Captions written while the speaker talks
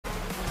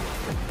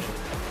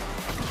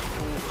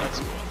That's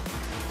cool.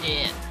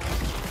 In.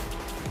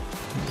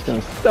 I'm just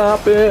gonna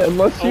stop it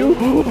unless you.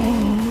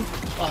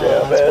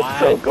 Damn it, wide.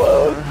 so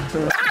close.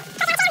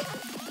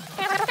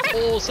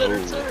 Oh, center.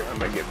 I'm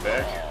gonna get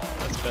back. Oh,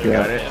 that's better.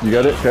 Yeah, got it. you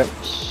got it? Okay.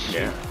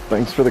 Yeah.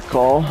 Thanks for the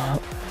call.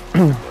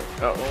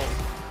 Oh.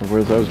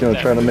 Whereas I was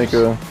gonna try to make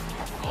a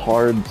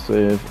hard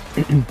save.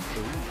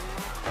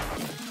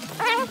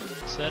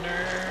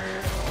 Center.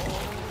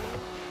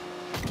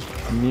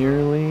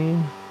 Nearly.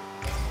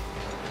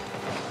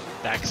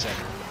 Back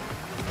center.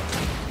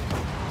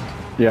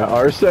 Yeah,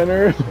 our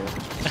center.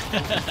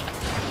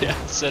 Yeah,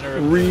 center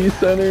of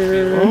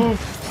Re-center.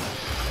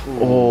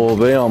 Oh,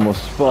 they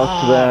almost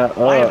fucked that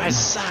Why am I up.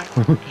 suck?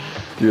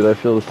 Dude, I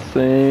feel the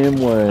same I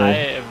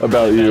way am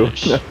about really you.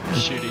 bad at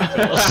shooting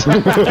pills.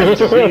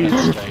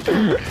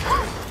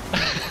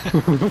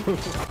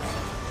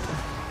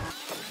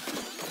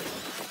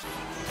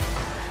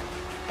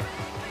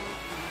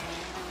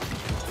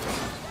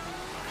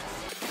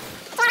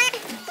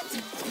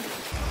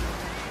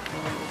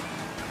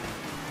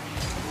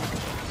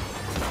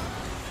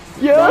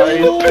 Yes,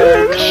 the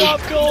pitch!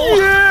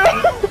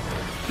 Yeah!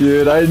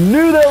 Dude, I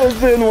knew that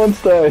was in once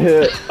that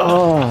hit.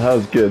 Oh, that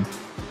was good.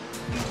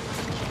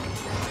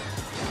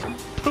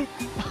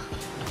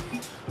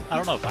 I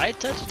don't know if I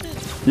touched it.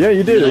 Yeah,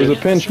 you did. It was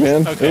a pinch,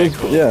 man. Okay, it was,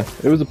 cool. Yeah,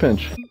 it was a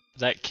pinch.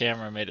 That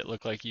camera made it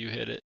look like you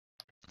hit it.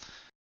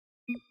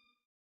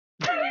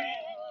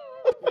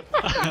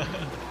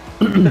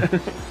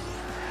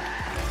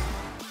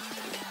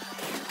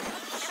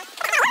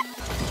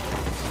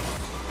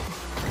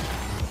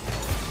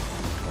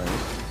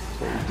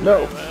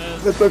 No,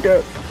 it's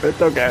okay.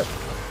 It's okay.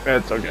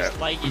 That's okay. Just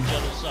like each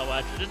other so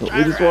much.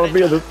 We just want to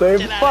be in the same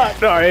spot.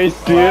 Nice,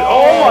 dude.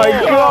 Oh my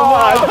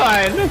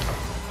god.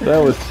 That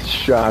was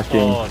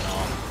shocking. Oh no.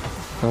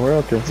 Oh, we're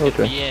okay. It's Okay.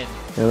 gonna be in.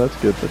 Yeah, that's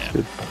good. That's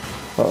good.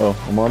 Uh-oh,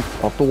 I'm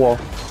off the wall.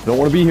 Don't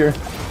want to be here.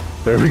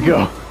 There we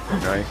go.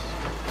 Nice.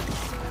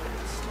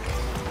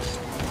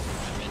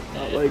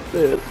 Not like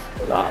this.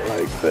 Not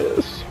like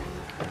this.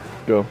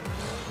 Go.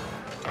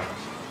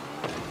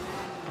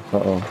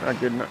 Uh-oh. Not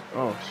good enough.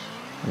 Oh.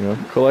 You know,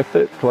 collect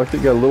it. Collect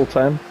it. Got a little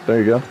time. There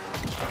you go.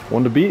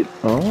 One to beat.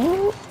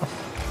 Oh.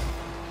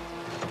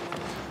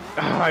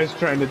 I was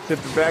trying to tip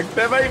it back.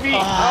 That might be.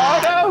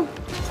 Ah. Oh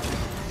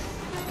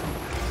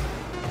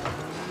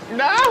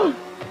no!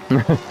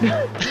 No!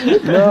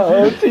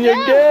 No, OT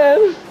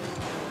again.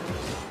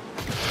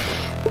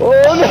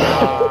 Oh no.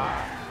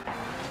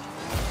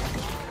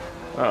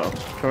 Oh,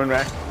 coming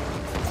back.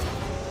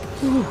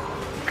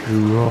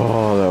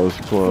 Oh, that was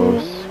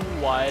close.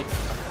 Wide.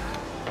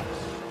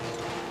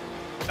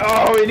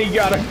 Oh, and he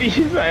got a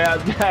piece. I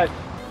had that.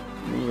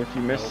 If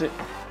you miss it.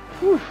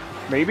 Whew,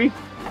 maybe?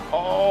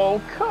 Oh,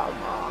 come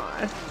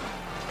on.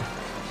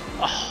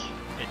 Oh,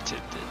 it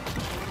tipped it.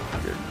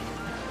 Good.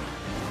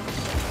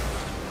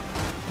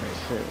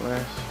 Nice hit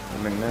last.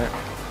 I'm in that.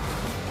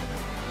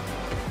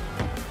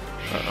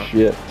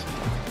 Shit.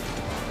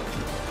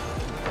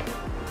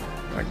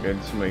 Not good.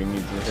 Somebody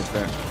needs to hit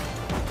that.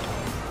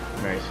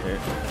 Nice hit.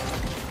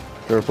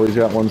 Careful, he's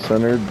got one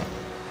centered.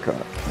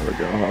 God, there we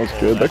go. That was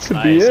good. That That's could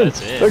nice. be in.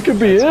 That's it. That could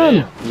be That's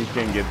in. it. You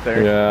can get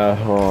there.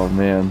 Yeah. Oh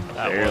man.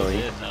 That Barely.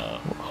 was it, no.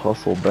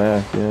 Hustle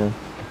back. Yeah.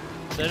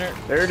 Center.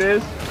 There it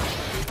is.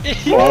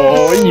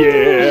 Oh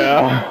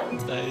yeah.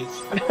 Nice.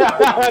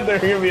 They're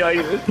gonna be like,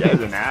 this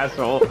guy's an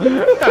asshole.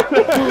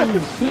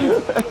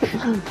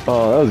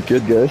 Oh, that was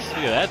good, guys. Look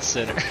at that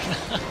center.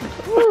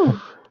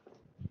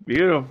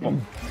 Beautiful.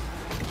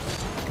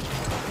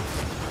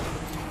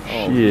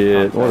 Oh,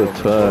 Shit, what a over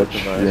both touch.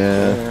 of us.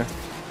 Yeah.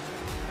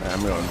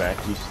 I'm going back.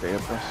 You stay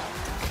up this.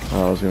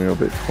 Oh, I was gonna go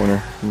big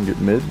corner. You can get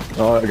mid.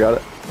 Oh, I got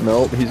it.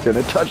 Nope, he's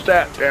gonna touch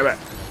that. Damn it.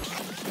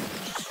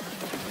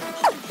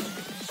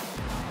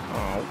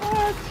 Oh,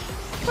 what?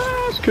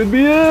 This could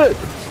be it.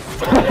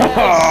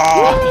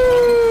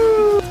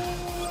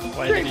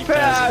 Why did he Big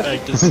pass it pass.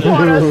 back to center?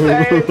 What a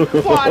save!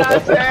 What a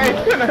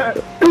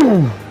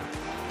save!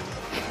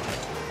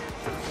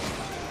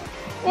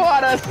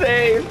 What a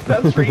save!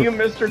 That's for you,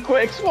 Mr.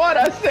 Quicks. What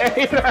a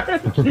save!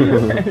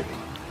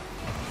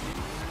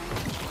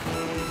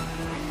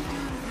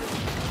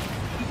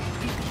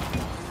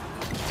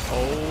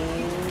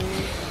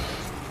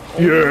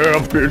 Yeah,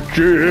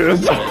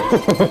 bitches.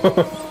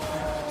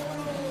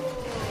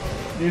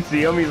 You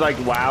see him? He's like,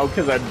 wow,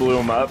 because I blew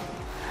him up.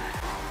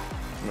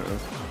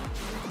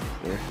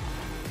 Here.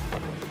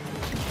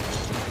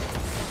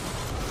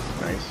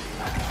 Nice.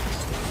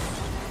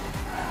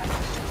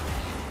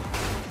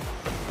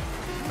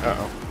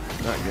 Uh-oh.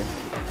 Not good.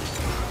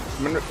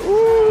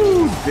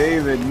 Ooh,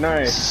 David,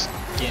 nice.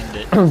 Skinned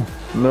it.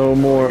 No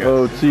more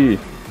OT.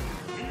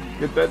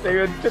 Get that,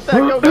 David. Get that.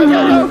 Go, go,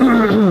 go,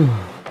 go.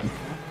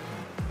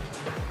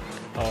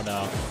 Oh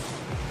no.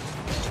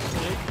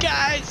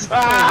 Guys! I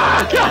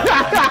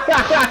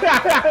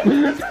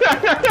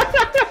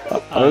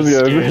was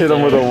gonna scared hit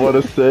him with there. a what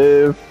a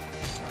save.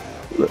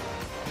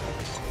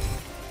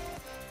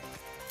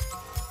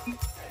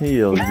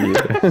 Hell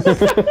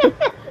yeah.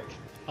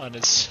 On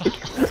his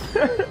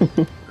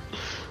shoulder.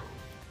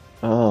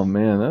 Oh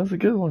man, that was a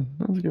good one.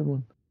 That was a good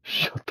one.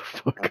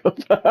 fuck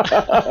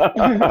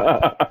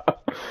up.